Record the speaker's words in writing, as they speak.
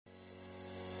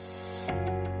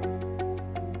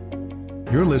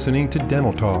You're listening to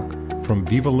Dental Talk from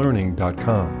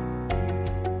VivaLearning.com.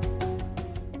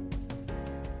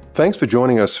 Thanks for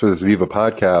joining us for this Viva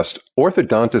podcast.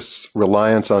 Orthodontists'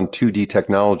 reliance on 2D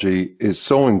technology is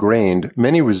so ingrained,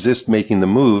 many resist making the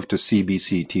move to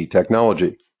CBCT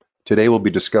technology. Today we'll be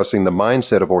discussing the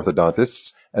mindset of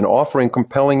orthodontists and offering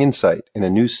compelling insight in a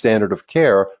new standard of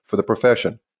care for the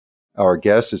profession. Our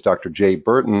guest is Dr. Jay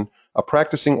Burton, a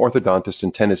practicing orthodontist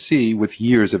in Tennessee with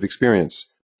years of experience.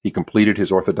 He completed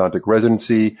his orthodontic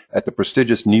residency at the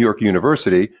prestigious New York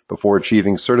University before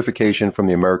achieving certification from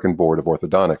the American Board of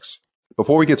Orthodontics.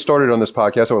 Before we get started on this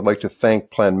podcast, I would like to thank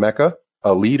Planmeca,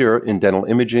 a leader in dental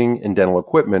imaging and dental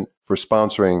equipment, for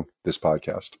sponsoring this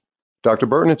podcast. Dr.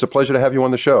 Burton, it's a pleasure to have you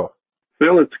on the show.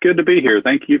 Phil, it's good to be here.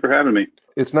 Thank you for having me.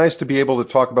 It's nice to be able to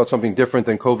talk about something different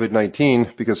than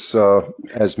COVID-19 because,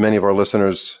 as many of our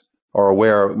listeners are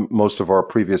aware, most of our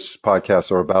previous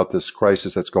podcasts are about this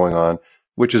crisis that's going on,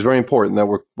 which is very important that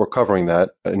we're covering that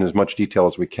in as much detail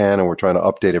as we can, and we're trying to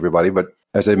update everybody. But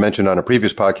as I mentioned on a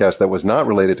previous podcast that was not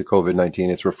related to COVID-19,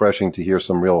 it's refreshing to hear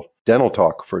some real dental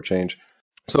talk for a change.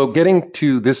 So getting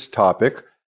to this topic,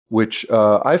 which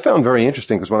I found very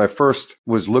interesting, because when I first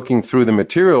was looking through the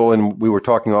material and we were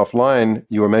talking offline,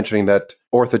 you were mentioning that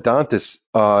orthodontists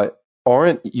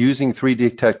aren't using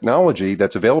 3D technology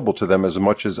that's available to them as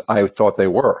much as I thought they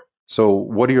were. So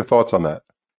what are your thoughts on that?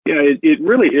 Yeah, it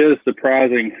really is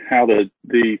surprising how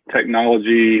the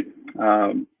technology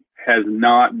has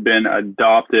not been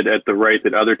adopted at the rate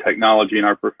that other technology in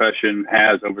our profession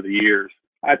has over the years.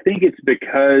 I think it's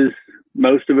because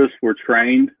most of us were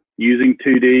trained using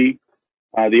 2D.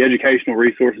 The educational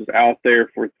resources out there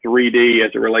for 3D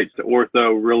as it relates to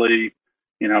ortho really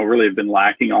have been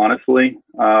lacking, honestly.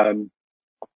 And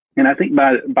I think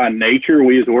by nature,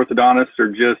 we as orthodontists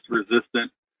are just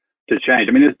resistant to change.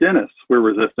 I mean, as dentists, we're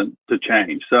resistant to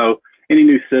change. So any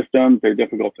new systems, they're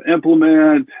difficult to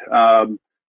implement.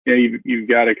 You've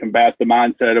got to combat the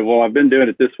mindset of, well, I've been doing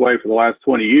it this way for the last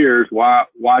 20 years. Why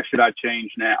should I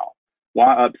change now?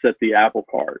 Why upset the apple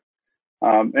cart?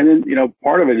 And then,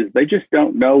 part of it is they just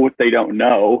don't know what they don't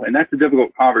know. And that's a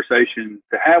difficult conversation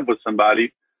to have with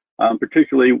somebody,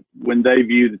 particularly when they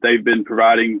view that they've been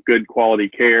providing good quality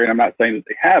care. And I'm not saying that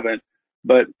they haven't,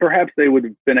 but perhaps they would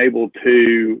have been able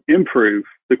to improve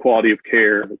the quality of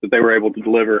care that they were able to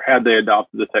deliver had they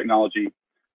adopted the technology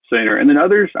sooner. And then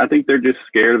others, I think they're just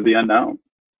scared of the unknown.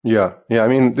 Yeah. I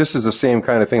mean, this is the same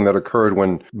kind of thing that occurred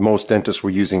when most dentists were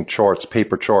using charts,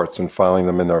 paper charts, and filing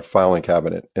them in their filing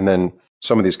cabinet. And then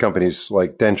some of these companies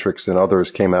like Dentrix and others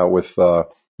came out with,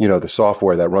 the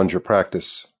software that runs your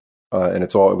practice. And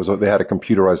they had to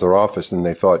computerize their office, and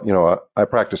they thought, I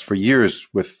practiced for years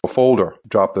with a folder,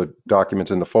 drop the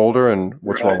documents in the folder, and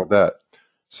what's wrong with that?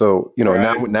 So,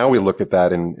 now we look at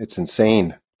that, and it's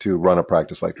insane to run a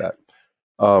practice like that.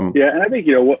 And I think,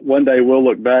 one day we'll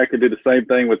look back and do the same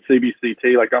thing with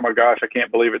CBCT, like, oh my gosh, I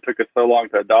can't believe it took us so long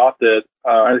to adopt it.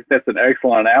 I think that's an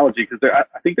excellent analogy, because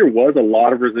I think there was a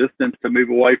lot of resistance to move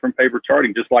away from paper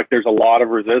charting, just like there's a lot of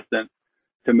resistance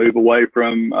to move away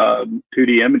from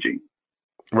 2D imaging.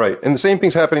 Right. And the same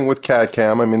thing's happening with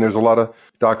CAD/CAM. I mean, there's a lot of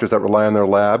doctors that rely on their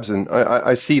labs, and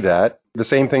I see that. The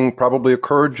same thing probably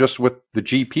occurred just with the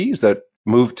GPs that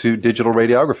moved to digital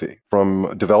radiography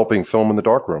from developing film in the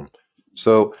darkroom.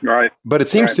 So, right. But it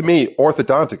seems to me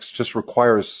orthodontics just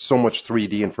requires so much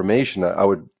 3D information.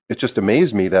 It just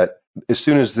amazed me that as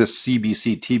soon as this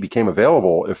CBCT became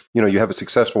available, if you have a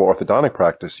successful orthodontic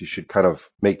practice, you should kind of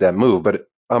make that move. But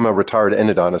I'm a retired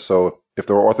endodontist, so if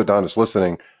there are orthodontists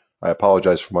listening, I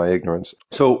apologize for my ignorance.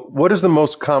 So what is the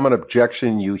most common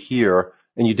objection you hear,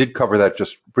 and you did cover that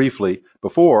just briefly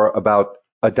before, about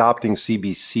adopting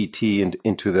CBCT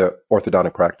into the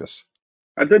orthodontic practice?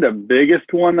 I think the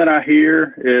biggest one that I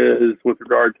hear is with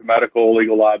regard to medical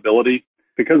legal liability.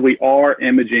 Because we are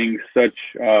imaging such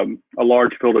a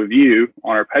large field of view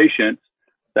on our patients,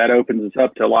 that opens us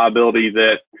up to liability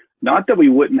that not that we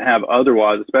wouldn't have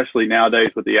otherwise, especially nowadays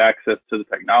with the access to the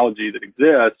technology that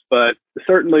exists, but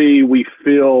certainly we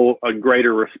feel a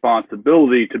greater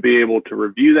responsibility to be able to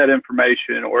review that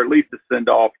information, or at least to send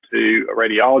off to a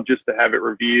radiologist to have it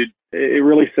reviewed. It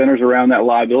really centers around that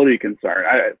liability concern.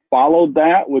 Following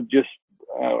that, it would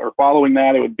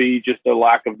be just a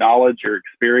lack of knowledge or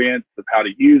experience of how to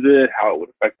use it, how it would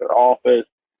affect their office.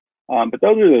 But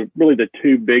those are really the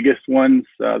two biggest ones,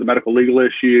 the medical legal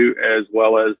issue, as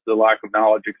well as the lack of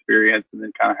knowledge, experience, and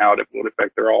then kind of how it would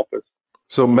affect their office.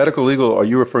 So medical legal, are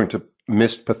you referring to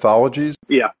missed pathologies?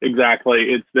 Yeah,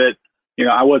 exactly. It's that,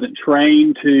 I wasn't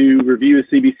trained to review a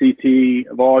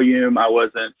CBCT volume. I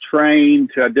wasn't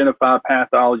trained to identify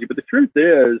pathology. But the truth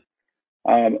is,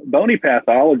 Bony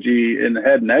pathology in the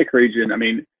head and neck region, I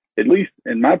mean, at least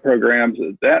in my programs,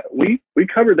 that we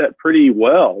covered that pretty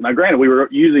well. Now, granted, we were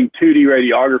using 2D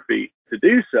radiography to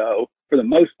do so for the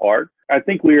most part. I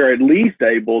think we are at least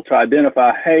able to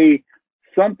identify, hey,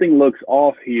 something looks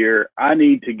off here. I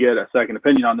need to get a second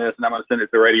opinion on this, and I'm going to send it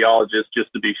to a radiologist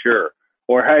just to be sure.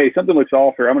 Or, hey, something looks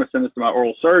off here. I'm going to send this to my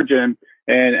oral surgeon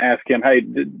and ask him, hey,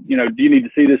 do you need to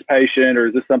see this patient, or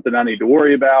is this something I need to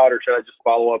worry about, or should I just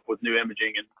follow up with new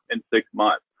imaging in 6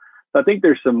 months? So I think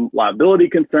there's some liability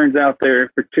concerns out there,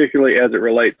 particularly as it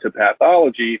relates to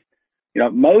pathology.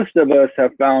 Most of us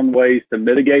have found ways to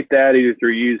mitigate that, either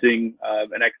through using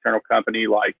an external company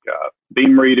like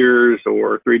Beam Readers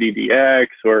or 3DDX,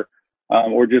 or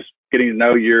just getting to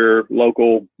know your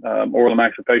local oral and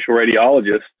maxillofacial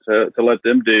radiologist to let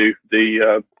them do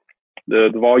the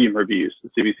volume reviews, the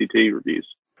CBCT reviews.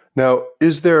 Now,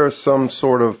 is there some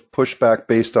sort of pushback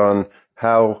based on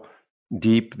how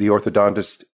deep the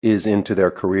orthodontist is into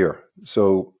their career?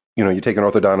 So, you take an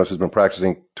orthodontist who's been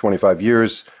practicing 25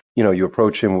 years, you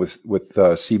approach him with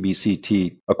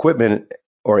CBCT equipment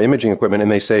or imaging equipment,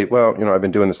 and they say, well, I've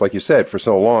been doing this, like you said, for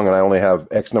so long, and I only have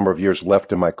X number of years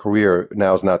left in my career.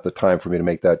 Now's not the time for me to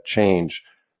make that change.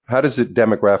 How does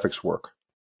demographics work?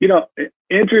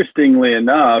 Interestingly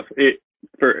enough,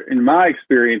 in my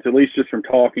experience, at least just from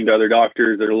talking to other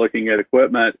doctors that are looking at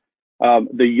equipment,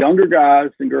 the younger guys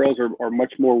and girls are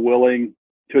much more willing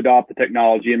to adopt the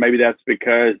technology, and maybe that's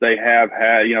because they have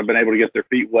had, been able to get their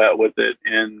feet wet with it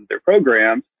in their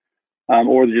programs,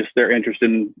 or just they're interested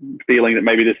in feeling that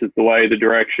maybe this is the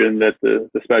direction that the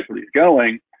specialty is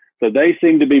going. So they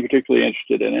seem to be particularly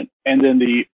interested in it. And then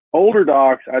the older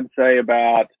docs, I'd say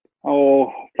about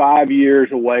 5 years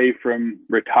away from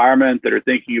retirement, that are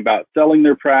thinking about selling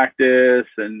their practice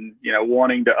and,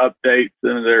 wanting to update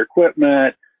some of their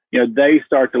equipment, they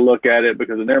start to look at it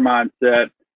because in their mindset,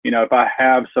 if I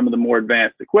have some of the more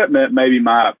advanced equipment, maybe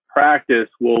my practice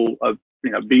will,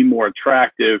 be more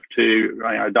attractive to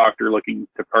a doctor looking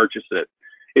to purchase it.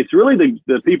 It's really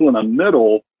the people in the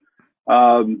middle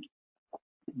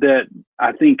that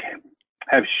I think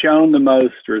have shown the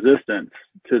most resistance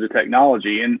to the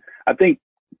technology. And I think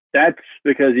that's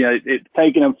because, it's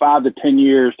taken them 5 to 10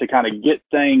 years to kind of get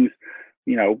things,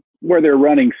 where they're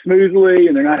running smoothly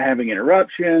and they're not having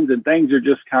interruptions and things are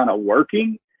just kind of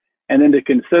working. And then to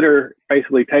consider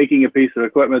basically taking a piece of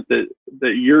equipment that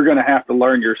you're going to have to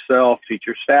learn yourself, teach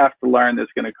your staff to learn,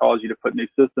 that's going to cause you to put new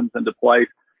systems into place.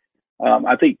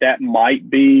 I think that might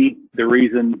be the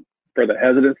reason for the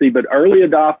hesitancy, but early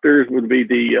adopters would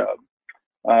be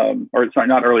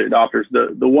not early adopters,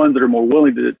 the ones that are more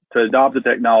willing to adopt the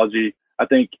technology, I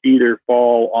think either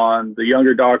fall on the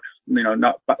younger docs,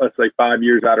 not, let's say 5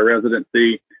 years out of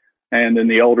residency, and then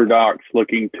the older docs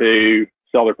looking to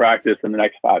sell their practice in the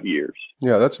next 5 years.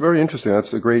 Yeah, that's very interesting.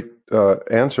 That's a great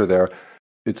answer there.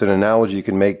 It's an analogy you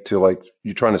can make to, like,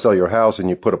 you're trying to sell your house and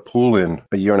you put a pool in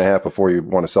a year and a half before you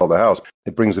want to sell the house.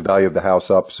 It brings the value of the house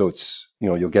up, so it's,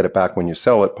 you'll get it back when you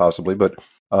sell it possibly, but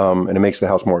and it makes the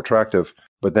house more attractive.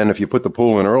 But then if you put the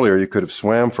pool in earlier, you could have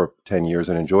swam for 10 years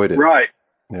and enjoyed it. Right.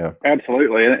 Yeah.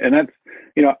 Absolutely. And that's,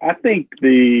 I think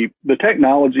the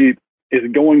technology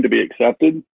is going to be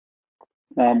accepted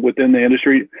within the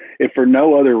industry, if for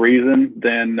no other reason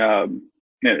than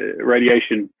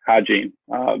radiation hygiene.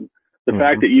 The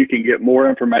fact that you can get more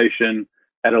information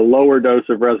at a lower dose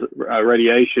of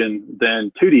radiation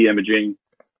than 2D imaging,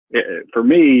 for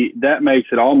me, that makes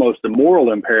it almost a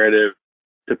moral imperative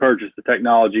to purchase the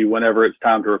technology whenever it's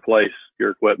time to replace your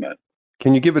equipment.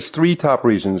 Can you give us 3 top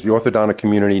reasons the orthodontic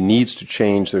community needs to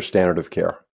change their standard of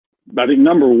care? I think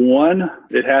number one,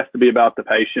 it has to be about the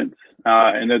patients,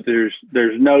 and that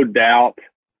there's no doubt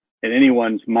in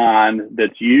anyone's mind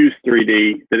that's used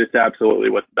 3D that it's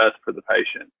absolutely what's best for the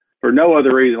patient. For no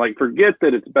other reason, like forget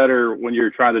that it's better when you're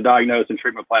trying to diagnose and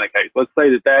treatment plan a case. Let's say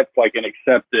that that's like an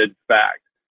accepted fact.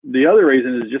 The other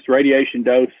reason is just radiation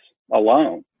dose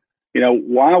alone.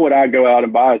 Why would I go out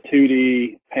and buy a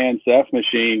 2D PanCEPH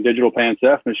machine, digital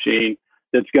PanCEPH machine,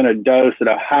 that's going to dose at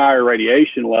a higher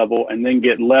radiation level and then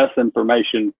get less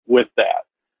information with that?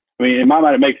 I mean, in my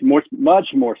mind, it makes much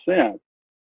more sense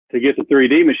to get the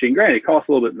 3D machine. Granted, it costs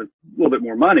a little bit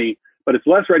more money, but it's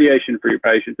less radiation for your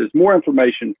patients. It's more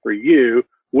information for you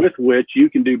with which you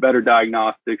can do better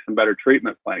diagnostics and better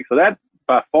treatment planning. So that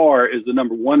by far is the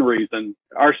number one reason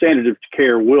our standard of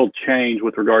care will change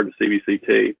with regard to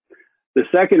CBCT. The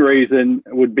second reason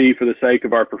would be for the sake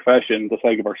of our profession, the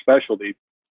sake of our specialty.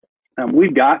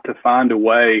 We've got to find a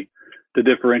way to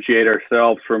differentiate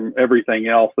ourselves from everything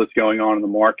else that's going on in the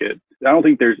market. I don't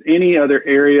think there's any other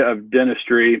area of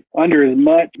dentistry under as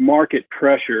much market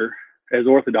pressure as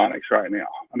orthodontics right now.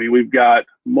 I mean, we've got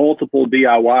multiple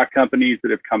DIY companies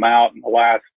that have come out in the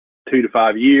last 2 to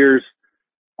 5 years.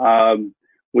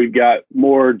 We've got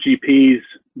more GPs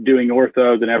doing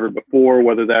ortho than ever before,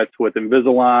 whether that's with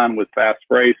Invisalign, with fast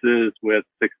braces, with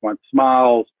 6-month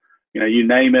smiles, you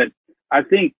name it. I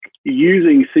think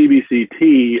using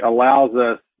CBCT allows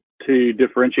us to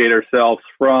differentiate ourselves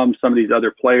from some of these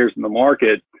other players in the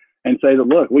market and say that,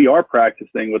 look, we are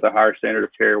practicing with a higher standard of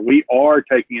care. We are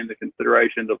taking into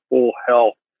consideration the full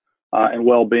health and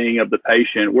well-being of the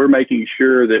patient. We're making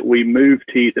sure that we move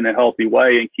teeth in a healthy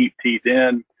way and keep teeth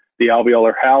in the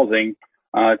alveolar housing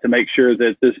to make sure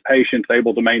that this patient's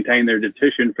able to maintain their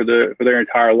dentition for their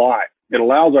entire life. It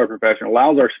allows our profession,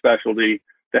 allows our specialty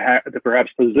to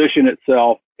perhaps position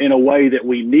itself in a way that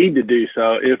we need to do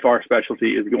so if our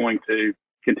specialty is going to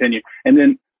continue. And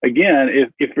then again,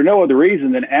 if for no other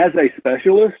reason than as a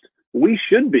specialist, we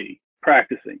should be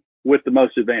practicing with the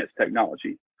most advanced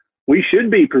technology. We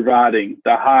should be providing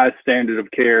the highest standard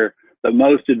of care, the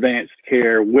most advanced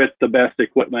care with the best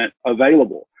equipment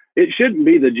available. It shouldn't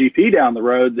be the GP down the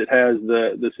road that has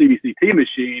the CBCT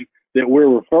machine that we're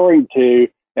referring to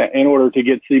in order to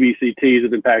get CBCTs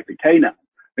of impacted canines.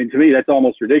 I mean, to me, that's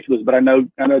almost ridiculous, but I know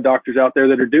doctors out there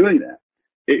that are doing that.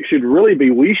 It should really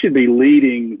be, we should be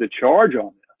leading the charge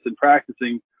on this and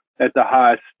practicing at the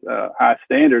highest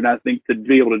standard. And I think to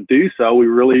be able to do so, we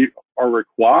really are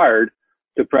required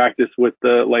to practice with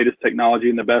the latest technology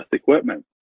and the best equipment.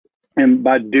 And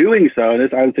by doing so,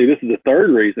 and I would say this is the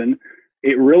third reason,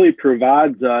 it really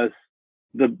provides us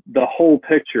the whole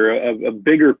picture, a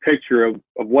bigger picture of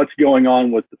what's going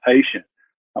on with the patient.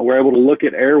 We're able to look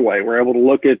at airway. We're able to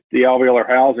look at the alveolar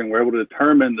housing. We're able to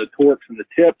determine the torques and the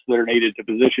tips that are needed to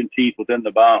position teeth within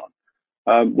the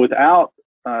bone. Without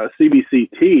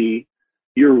CBCT,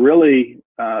 you're really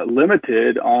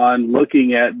limited on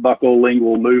looking at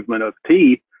buccolingual movement of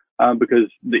teeth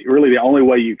because really the only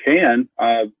way you can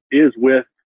is with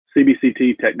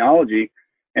CBCT technology.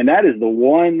 And that is the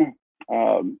one,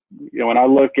 when I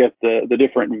look at the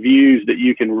different views that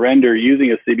you can render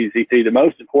using a CBCT, the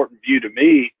most important view to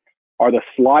me are the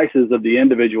slices of the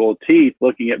individual teeth,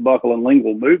 looking at buccal and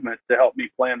lingual movements to help me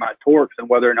plan my torques and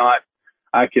whether or not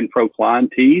I can procline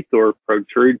teeth or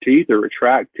protrude teeth or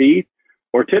retract teeth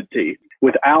or tip teeth.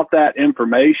 Without that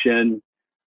information,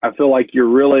 I feel like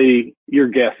you're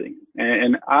guessing.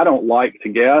 And I don't like to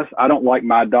guess. I don't like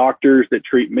my doctors that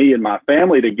treat me and my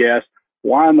family to guess.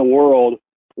 Why in the world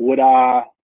would I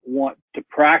want to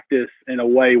practice in a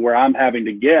way where I'm having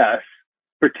to guess,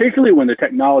 particularly when the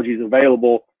technology is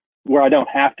available where I don't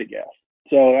have to guess?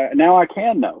 So now I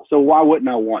can know. So why wouldn't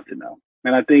I want to know?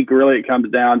 And I think really it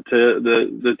comes down to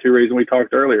the two reasons we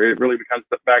talked earlier. It really becomes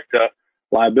back to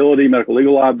liability, medical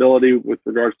legal liability with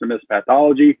regards to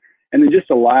mispathology, and then just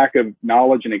a lack of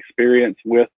knowledge and experience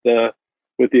with the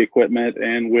equipment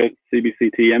and with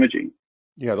CBCT imaging.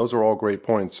 Yeah, those are all great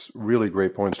points, really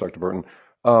great points, Dr. Burton.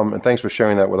 And thanks for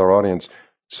sharing that with our audience.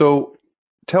 So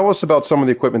tell us about some of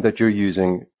the equipment that you're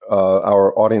using.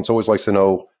 Our audience always likes to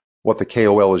know what the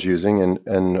KOL is using.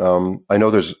 And I know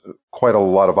there's quite a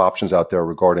lot of options out there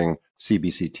regarding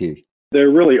CBCT. There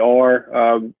really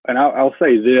are. And I'll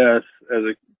say this as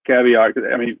a caveat.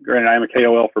 I mean, granted, I am a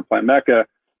KOL for Planmeca,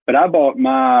 but I bought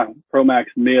my ProMax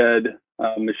Mid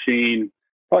machine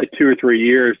probably 2 or 3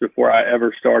 years before I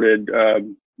ever started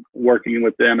working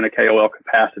with them in a KOL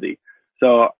capacity.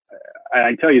 So I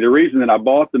can tell you the reason that I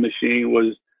bought the machine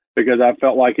was because I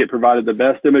felt like it provided the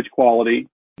best image quality.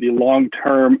 The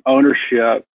long-term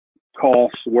ownership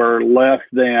costs were less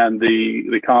than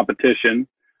the competition,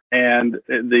 and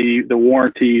the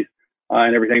warranties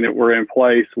and everything that were in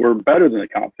place were better than the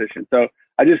competition. So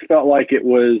I just felt like it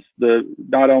was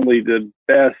not only the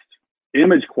best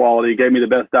image quality, gave me the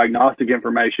best diagnostic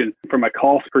information from a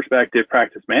cost perspective,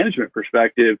 practice management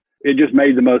perspective. It just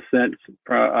made the most sense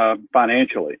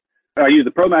financially. I use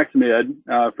the ProMax Mid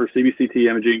for CBCT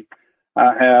imaging.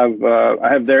 I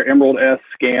have their Emerald S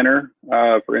scanner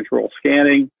for intraoral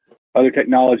scanning. Other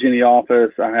technology in the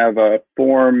office, I have a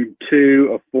Form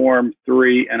 2, a Form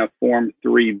 3, and a Form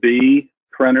 3B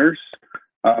printers.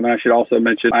 And I should also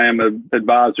mention I am an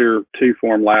advisor to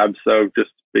Form Labs, so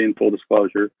just being full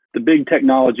disclosure. The big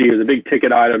technology or the big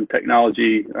ticket item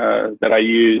technology that I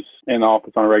use in the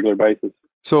office on a regular basis.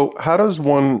 So how does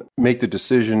one make the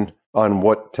decision on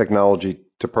what technology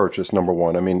to purchase, number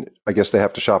one? I mean, I guess they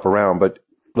have to shop around, but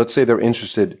let's say they're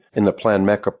interested in the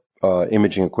Planmeca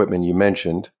imaging equipment you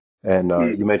mentioned, and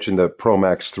you mentioned the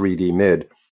ProMax 3D Mid.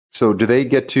 So do they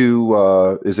get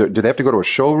to, do they have to go to a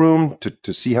showroom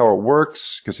to see how it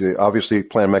works? Because obviously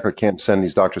Planmeca can't send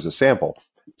these doctors a sample.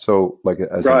 So like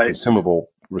as a consumable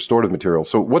restorative material.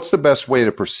 So what's the best way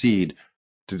to proceed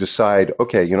to decide,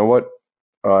 okay, you know what?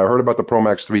 I heard about the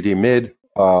ProMax 3D Mid.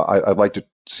 I'd like to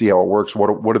see how it works.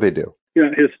 What do they do?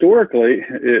 Historically,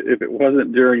 if it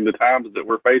wasn't during the times that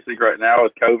we're facing right now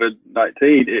with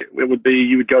COVID-19, it would be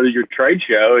you would go to your trade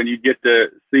show and you'd get to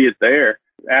see it there.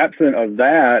 Absent of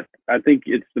that, I think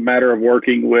it's a matter of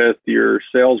working with your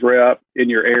sales rep in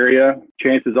your area.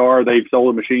 Chances are they've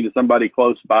sold a machine to somebody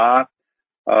close by.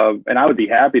 And I would be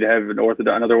happy to have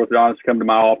another orthodontist come to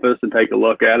my office and take a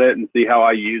look at it and see how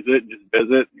I use it and just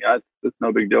visit. It's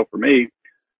no big deal for me.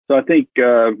 So I think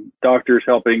doctors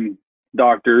helping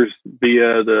doctors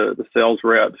via the sales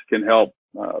reps can help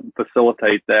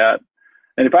facilitate that.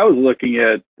 And if I was looking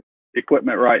at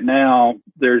equipment right now,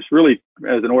 there's really,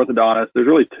 as an orthodontist, there's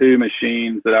really two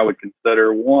machines that I would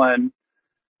consider. One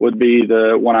would be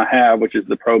the one I have, which is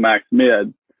the ProMax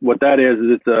Mid. What that is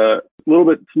it's a little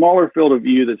bit smaller field of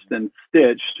view that's been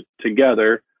stitched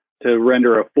together to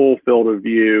render a full field of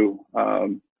view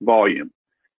volume.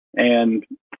 And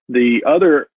the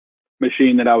other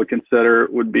machine that I would consider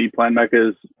would be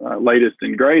Planmeca's latest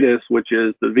and greatest, which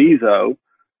is the Viso,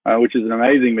 which is an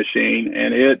amazing machine.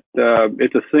 And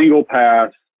it's a single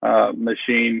pass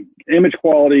machine. Image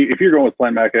quality, if you're going with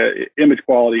Planmeca, image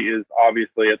quality is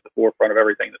obviously at the forefront of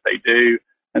everything that they do.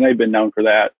 And they've been known for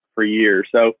that for years.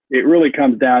 So it really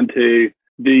comes down to,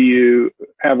 do you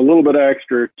have a little bit of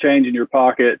extra change in your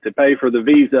pocket to pay for the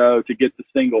Viso to get the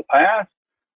single pass?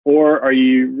 Or are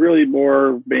you really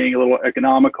more being a little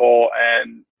economical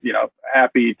and,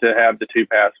 happy to have the two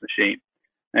pass machine?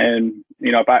 And,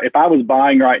 if I was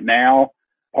buying right now,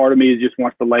 part of me just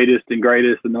wants the latest and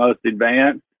greatest and the most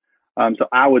advanced. So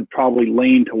I would probably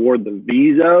lean toward the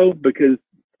Viso, because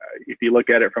if you look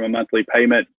at it from a monthly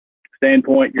payment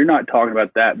standpoint, you're not talking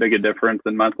about that big a difference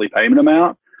in monthly payment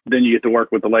amount. Then you get to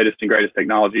work with the latest and greatest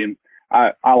technology. And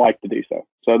I like to do so.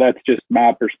 So that's just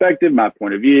my perspective, my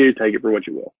point of view. Take it for what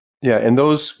you will. Yeah, and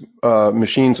those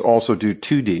machines also do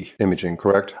 2D imaging,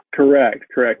 correct? Correct.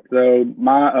 So and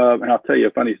I'll tell you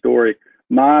a funny story.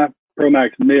 My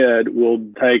ProMax Mid will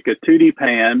take a 2D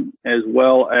pan as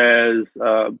well as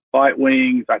bite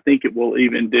wings. I think it will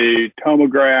even do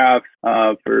tomographs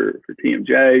for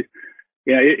TMJs.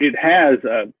 It has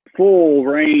a full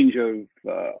range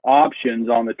of options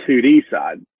on the 2D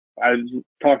side. I was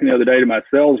talking the other day to my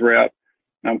sales rep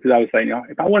because I was saying,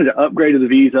 if I wanted to upgrade to the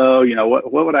Viso,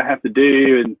 what would I have to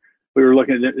do? And we were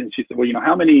looking at it, and she said, well,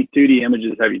 how many 2D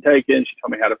images have you taken? She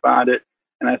told me how to find it.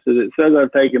 And I said, it says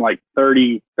I've taken like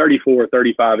 30, 34,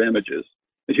 35 images.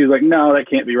 And she was like, no, that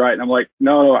can't be right. And I'm like,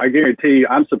 no, I guarantee you,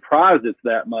 I'm surprised it's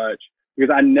that much,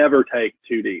 because I never take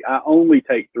 2D. I only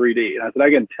take 3D. And I said,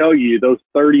 I can tell you those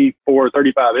 34,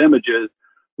 35 images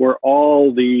were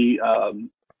all the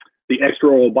extra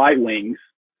oral bite wings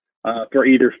for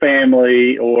either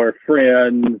family or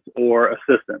friends or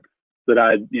assistants that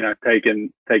I'd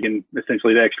taken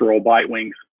essentially the extra oral bite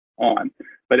wings on.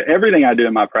 But everything I do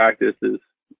in my practice is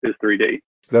 3D.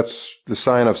 That's the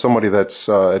sign of somebody that's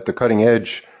at the cutting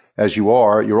edge, as you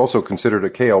are. You're also considered a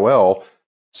KOL.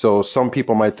 So some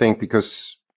people might think,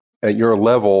 because at your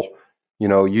level,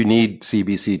 you need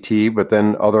CBCT, but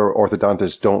then other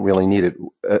orthodontists don't really need it.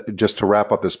 Just to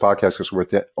wrap up this podcast, because we're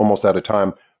almost out of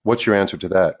time, what's your answer to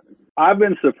that? I've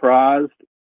been surprised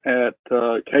at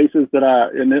cases that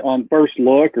on first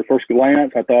look or first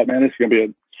glance, I thought, man, this is going to be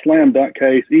a slam dunk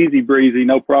case, easy breezy,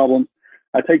 no problem.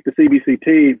 I take the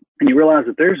CBCT and you realize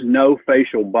that there's no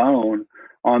facial bone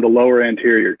on the lower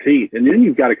anterior teeth. And then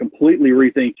you've got to completely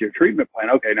rethink your treatment plan.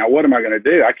 Okay, now what am I going to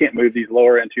do? I can't move these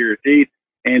lower anterior teeth,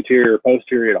 anterior,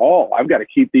 posterior at all. I've got to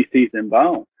keep these teeth in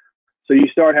bone. So you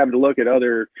start having to look at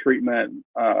other treatment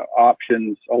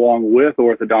options along with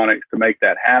orthodontics to make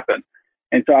that happen.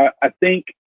 And so I think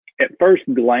at first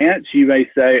glance, you may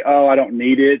say, oh, I don't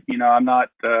need it. I'm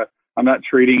not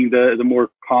treating the more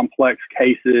complex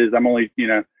cases. I'm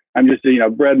just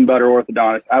bread and butter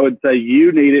orthodontist. I would say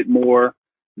you need it more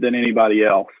than anybody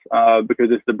else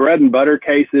because it's the bread and butter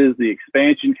cases, the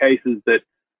expansion cases that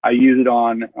I use it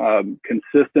on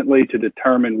consistently to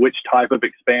determine which type of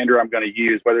expander I'm going to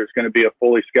use, whether it's going to be a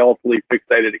fully skeletally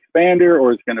fixated expander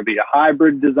or it's going to be a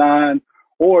hybrid design,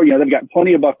 or, they've got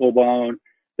plenty of buccal bone.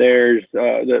 There's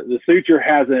the suture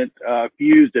hasn't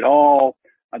fused at all.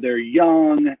 They're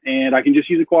young, and I can just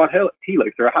use a quad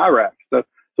helix or a Hyrax. So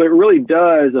it really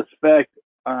does affect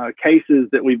cases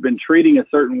that we've been treating a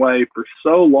certain way for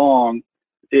so long.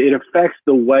 It affects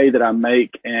the way that I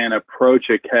make and approach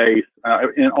a case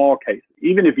in all cases.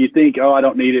 Even if you think, oh, I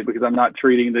don't need it because I'm not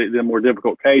treating the more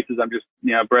difficult cases, I'm just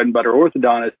bread and butter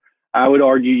orthodontist, I would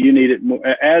argue you need it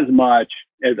as much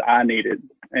as I need it.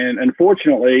 And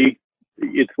unfortunately,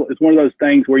 it's one of those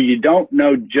things where you don't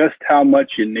know just how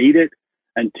much you need it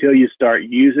until you start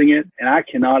using it. And I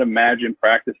cannot imagine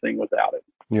practicing without it.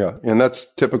 Yeah. And that's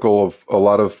typical of a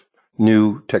lot of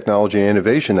new technology and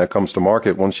innovation that comes to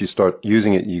market. Once you start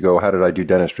using it, you go, how did I do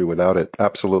dentistry without it?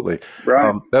 Absolutely.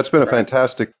 Right. That's been a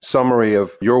fantastic summary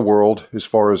of your world as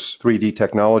far as 3D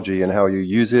technology and how you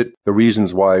use it, the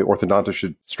reasons why orthodontists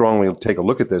should strongly take a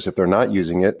look at this if they're not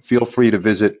using it. Feel free to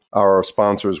visit our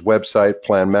sponsor's website,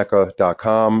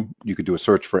 planmeca.com. You could do a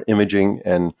search for imaging,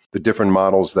 and the different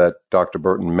models that Dr.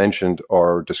 Burton mentioned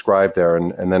are described there.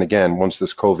 And then again, once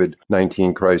this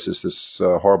COVID-19 crisis, this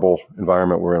horrible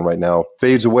environment we're in right now,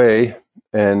 fades away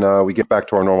and we get back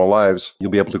to our normal lives,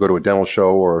 you'll be able to go to a dental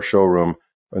show or a showroom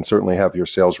and certainly have your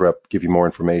sales rep give you more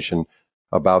information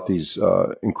about these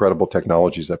incredible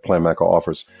technologies that Planmeca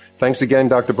offers. Thanks again,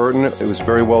 Dr. Burton. It was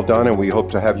very well done, and we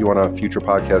hope to have you on a future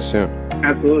podcast soon.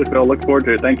 Absolutely, Phil. Look forward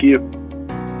to it. Thank you.